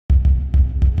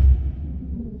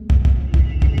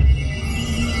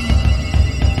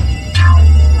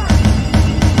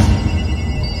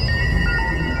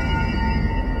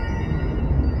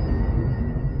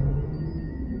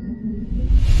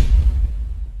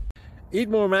Eat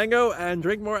more mango and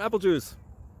drink more apple juice.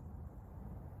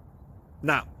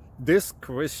 Now, this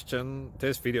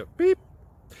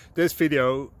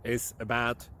video is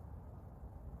about...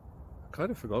 I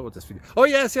kind of forgot what this video... Oh,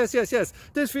 yes.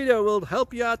 This video will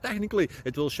help you out technically.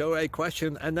 It will show a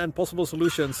question and then possible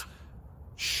solutions.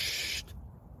 Shh.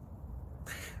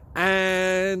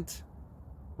 And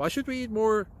why should we eat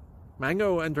more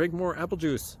mango and drink more apple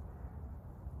juice?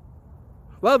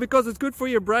 Well, because it's good for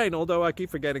your brain, although I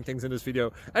keep forgetting things in this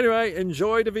video. Anyway,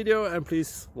 enjoy the video and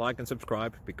please like and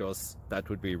subscribe, because that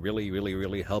would be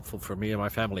really helpful for me and my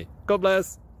family. God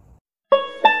bless!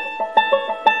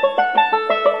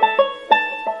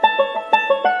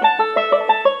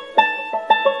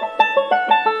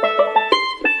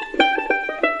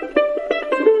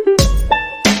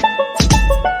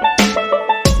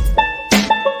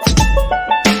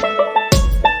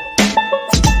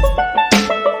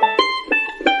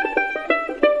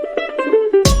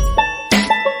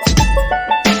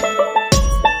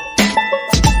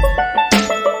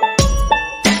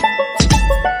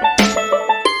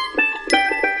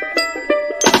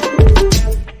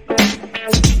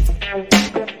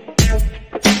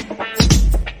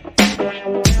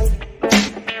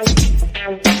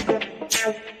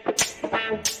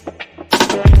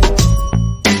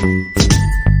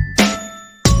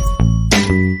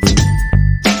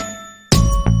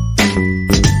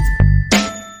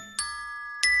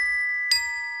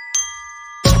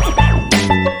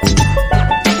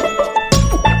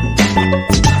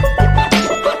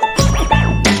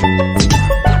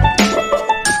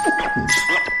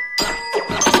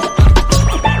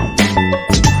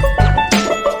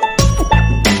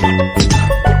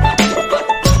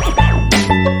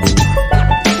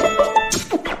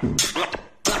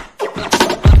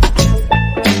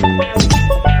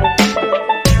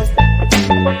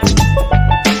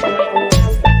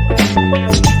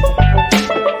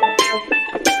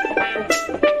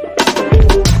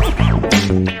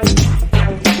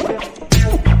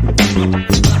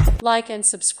 Like and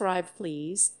subscribe,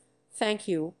 please. Thank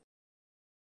you.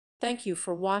 Thank you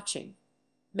for watching.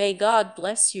 May God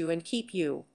bless you and keep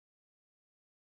you.